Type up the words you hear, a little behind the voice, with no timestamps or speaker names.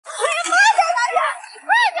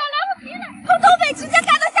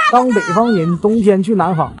当北方人冬天去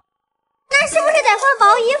南方，那是不是得换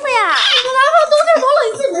薄衣服呀？南方冬天多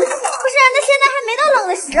冷，你自己能想。不是，那现在还没到冷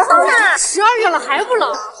的时候呢。12月了还不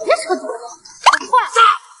冷，别扯犊子，快！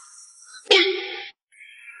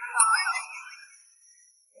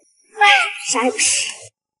啥也不是。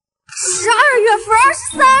12月份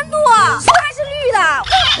23度，树还是绿的，花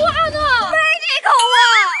呢？没这口啊！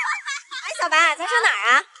哎，小白，咱上哪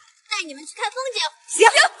儿啊？带你们去看风景。行。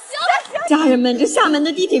家人们，这厦门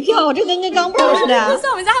的地铁票这跟钢镚似的。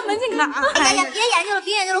像我们家门禁卡。哎呀，别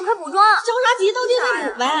研究了，快补妆。着啥急，到地方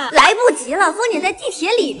补呗。来不及了，风景在地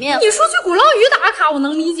铁里面。你说去鼓浪屿打卡，我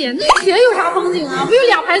能理解。地铁有啥风景啊？不就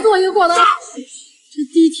2排座一个过道？这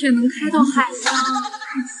地铁能开到海吗？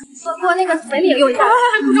说那个粉岭有一个，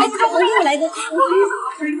不着，我又来个。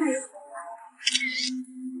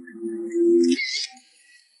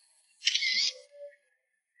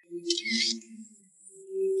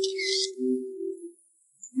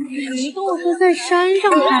你跟我说在山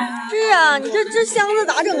上开。是啊，你这箱子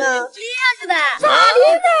咋整啊？拎上去呗。咋拎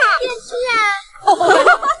的？电梯啊！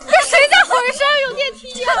这谁家火车上有电梯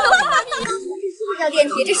呀？这是不是叫电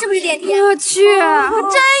梯？这是不是电梯？我去，还真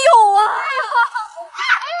有啊！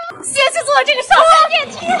先去坐这个上山电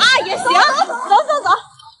梯啊，也行。走。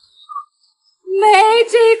没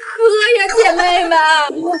这颗呀，姐妹们，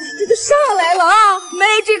我这就上来了啊！没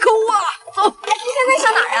这颗啊，走。现在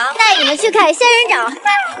上哪儿啊？带你们去看仙人掌。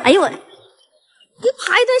哎呦我，你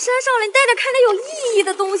爬一段山上来，你带点看点有意义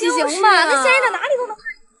的东西行吗？那仙人掌哪里都能看。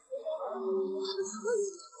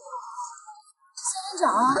仙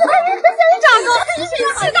人掌哥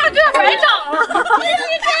，7大个白长了。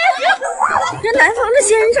这南方这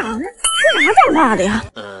仙人掌是哪长大的呀？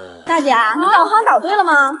大姐，你导航导对了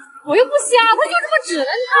吗？我又不瞎，他就这么指的，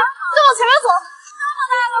你看，再往前面走，这么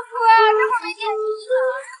大个坡，这会儿没电梯了，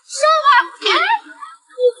上吧。哎，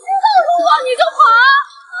你知道路啊，你就跑。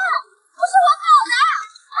不是我跑的，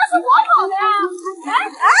那是我跑的呀。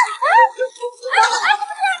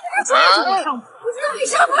这怎么上坡？不知道你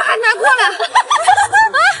上坡还难过来。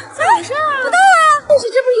咋回事啊？不知道啊。但是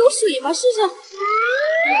这不是有水吗？试试。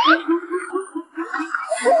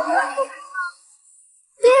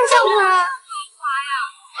这样上坡啊？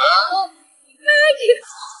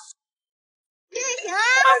这行啊！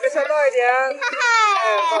给车绕一点。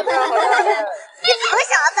好的。你从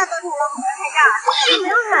小在和我们拍照，不用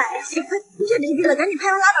喊，这别了，赶紧拍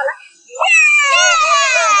完拉倒了。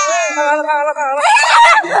拍完了。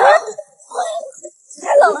太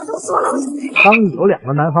冷了，都缩了。当你有2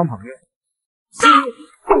个南方朋友，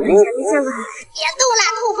别动了，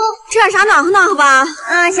透风。吃点啥暖和吧？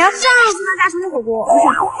行，上次那家重庆火锅，不是，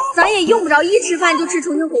咱也用不着一吃饭就吃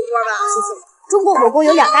重庆火锅吧？谢谢。中国火锅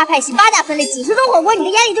有2大派系，8大分类，几十种火锅，你的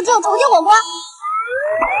眼里就只有重庆火锅。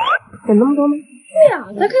点那么多吗？对呀，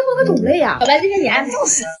咱可以换个种类呀。小白，今天你爱就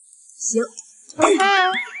是。行。我看。谁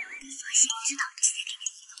知道这些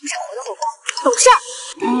天不是我的火锅？懂事儿。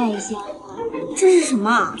哎，行。这是什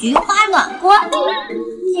么？菊花暖锅。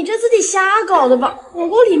你这自己瞎搞的吧？火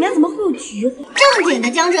锅里面怎么会有菊花？正经的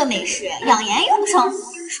江浙美食，养颜永生，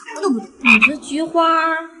什么都不懂。你这菊花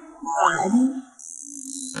哪来的？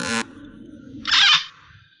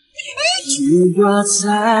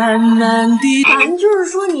咱就是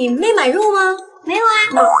说你没买肉吗？没有啊，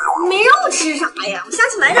没肉吃啥呀？我下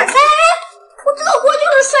去买点。哎，我这个锅就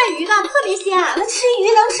是涮鱼的，特别鲜。那吃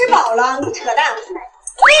鱼能吃饱了，你扯淡！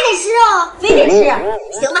非得吃哦，非得吃。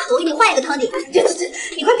行吧，我给你换一个汤底。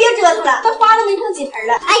你快别折腾了，这花都没剩几盆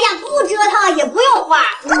了。哎呀，不折腾也不用花，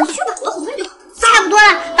你去吧，我很快就好。差不多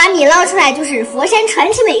了，把米捞出来就是佛山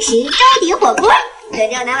传奇美食招底火锅。这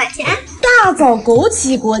就拿碗钱。大枣枸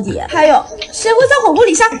杞锅底，还有谁会在火锅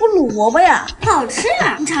里下胡萝卜呀？好吃，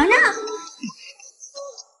你尝尝。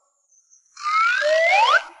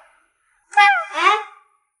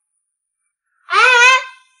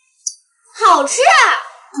好吃。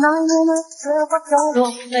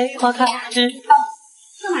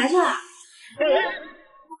干嘛去了？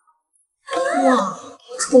哇，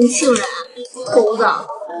重庆人，猴子，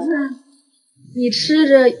你吃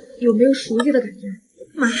着有没有熟悉的感觉？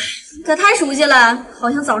妈，这太熟悉了，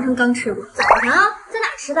好像早上刚吃过。早上在哪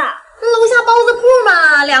吃的？楼下包子铺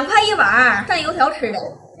嘛，2块1碗，蘸油条吃的。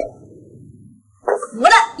服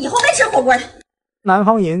了，以后别吃火锅了。南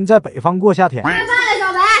方人在北方过夏天。开饭了，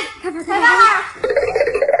小白，开饭了！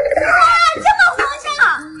哇，这么丰盛，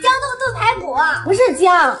豇豆炖排骨。不是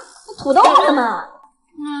姜，土豆子嘛。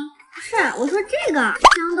不是，我说这个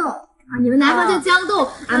豇豆啊，你们南方叫豇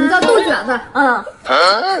豆，俺们叫豆卷子。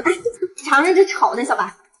尝尝这炒的，小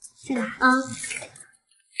白。这个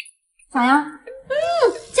咋样？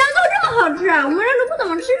豇豆这么好吃，我们这都不怎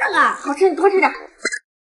么吃这个。好吃，你多吃点。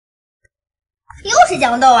又是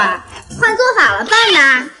豇豆啊，换做法了，拌的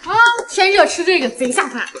啊，天热吃这个贼下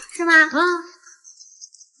饭，是吗？啊，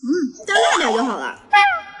加辣点就好了。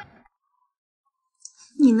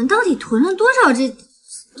你们到底囤了多少这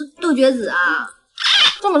豆角籽啊？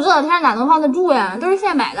这么热的天哪能放得住呀？都是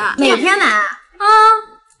现买的，每天买啊？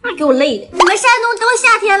那给我累的。你们山东都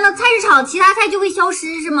夏天了，菜市场其他菜就会消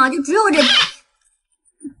失是吗？就只有这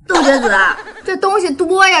豆角籽啊？这东西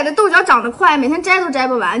多呀，这豆角长得快，每天摘都摘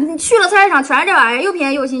不完。你去了菜市场全是这玩意儿，又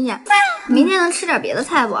便宜又新鲜。明天能吃点别的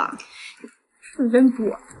菜不？是真多，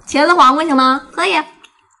茄子黄瓜行吗？可以。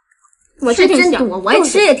我吃真多，我也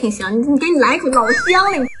吃也挺香。你给你来一口，老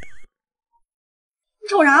香了。你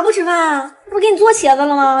瞅啥不吃饭啊？不是给你做茄子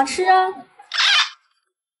了吗？吃啊！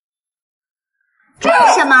这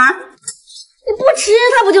是什么？你不吃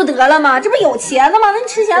它不就得了吗？这不有茄子吗？那你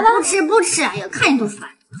吃茄子？不吃！哎呀，看你都烦。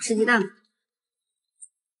吃鸡蛋吧。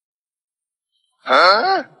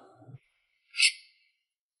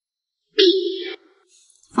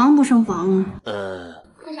防不胜防啊。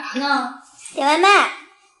干啥呢？点外卖。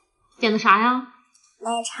点的啥呀？奶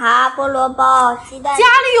茶、菠萝包、鸡蛋。家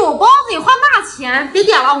里有包子，你花那钱，别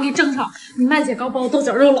点了，我给你蒸上。你麦姐糕包豆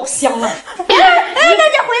角肉老香了。哎，大姐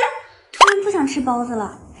回来！突然不想吃包子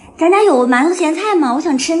了，咱家有馒头咸菜吗？我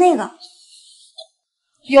想吃那个。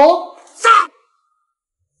有炸。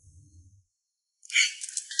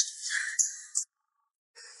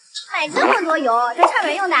买这么多油，在上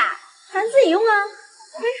面用的，咱自己用啊。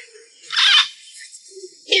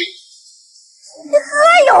这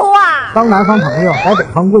还有啊！当南方朋友来北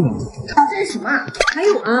方过年，这是什么？还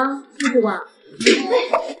有啊，记住吧。你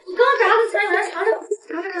刚炸的菜，来尝尝，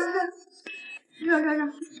尝。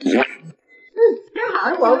真好，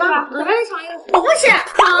我刚好，咱们尝一个。我不吃，好，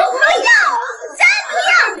我要，真不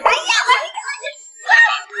要，还要。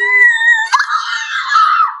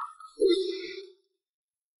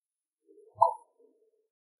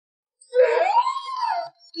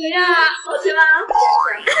怎么样？好吃吗？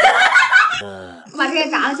我把这些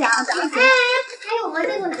炸了起来啊，炸了起来。还有吗？再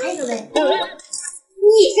给我拿一个呗。你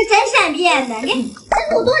是真善变的，给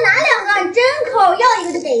我多拿两个，你真抠，要一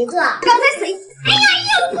个就给一个。刚才谁？哎呀，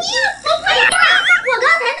不要！我刚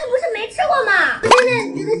才那不是没吃过吗？我现在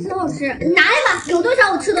觉得挺好吃，拿来吧，有多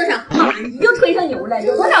少我吃多少。妈，你又吹上牛了，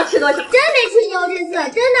有多少吃多少。真没吹牛，这次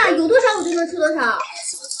真的有多少我就能吃多少。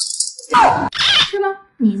是吗？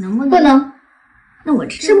你能不能？不能。那我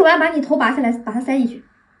吃。吃不完把你头拔下来，把它塞进去。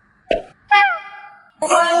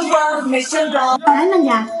来，曼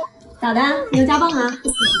姐。咋的？没有加棒啊？不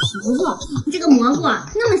错，你这个蘑菇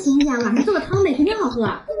那么新鲜，晚上做个汤呗，肯定好喝。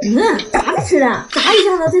炸着吃的，炸一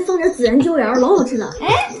下子再放点孜然椒盐，老好吃了。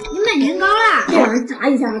哎，你买年糕啦？这玩意儿炸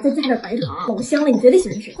一下，再加点白糖，老香了，你绝对喜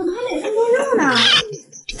欢吃。怎么还没剩多肉呢？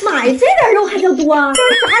妈呀，这点肉还叫多啊？这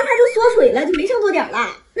炸它就缩水了，就没剩多点了。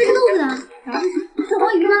那是豆腐呢？小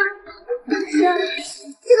黄鱼呢？吃啊！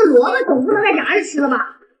这个萝卜总不能再炸着吃了吧？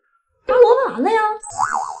炸萝卜完了呀？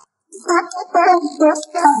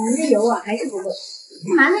你这油啊还是不够，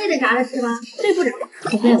馒头也得炸着吃吧？这不炸，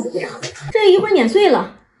可不不炸，这一会儿碾碎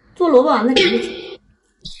了，做萝卜丸子炸着吃。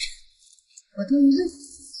我都认。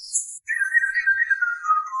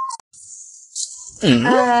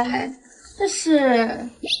这是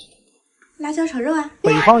辣椒炒肉啊。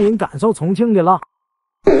北方人感受重庆的辣。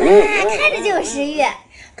看着就有食欲，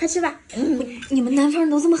快吃吧。你们南方人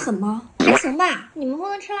都这么狠吗？还行吧？你们不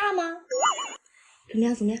能吃辣吗？怎么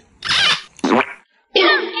样？怎么样？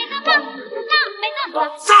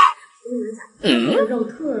肉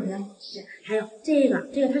特别好吃，还有这个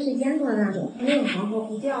它是腌过的那种，没有黄喉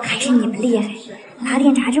不掉。还是你们厉害，拉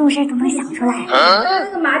点炸这种事儿都能想出来。那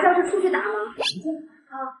个麻将是出去打吗？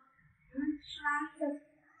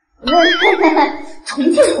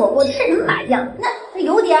重庆火锅吃什么麻将？那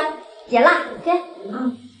油解辣，给。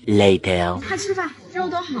Later， 快吃饭，肉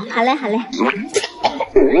多好。好嘞，好嘞。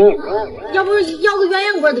要不要个鸳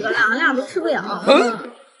鸯锅得了，俺俩都吃不了。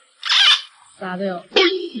咋的哟？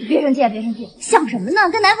别生气，别生气，想什么呢？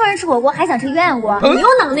跟南方人吃火锅还想吃鸳鸯锅？你有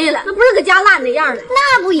能耐了，那不是搁家懒那样的。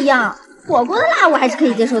那不一样，火锅的辣我还是可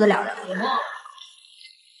以接受得了的。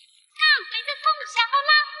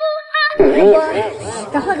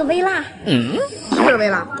咱换个微辣。这是微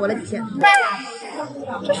辣，火了几天。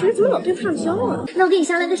这谁怎么老对胖香啊？那我跟你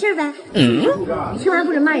商量个事儿呗。听完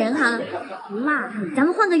不准骂人哈。辣，咱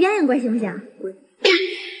们换个鸳鸯锅行不行？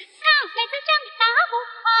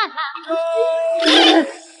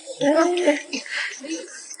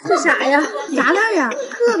这啥呀？炸蛋呀，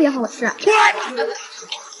特别好吃。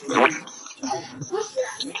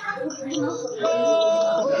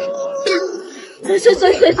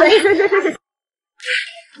水。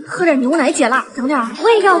喝点牛奶解辣，整点。我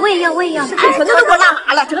也要。这嘴唇都给我辣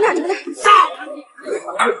麻了，整点。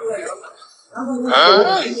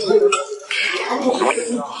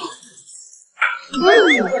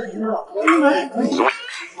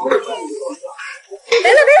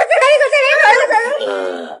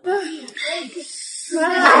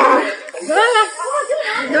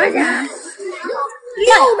多少钱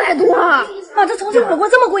？600多！啊，这重庆火锅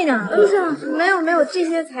这么贵呢？不是，没有，这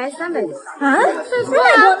些才300多。啊，300多？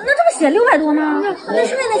那这么写600多呢？那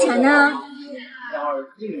剩下的钱呢？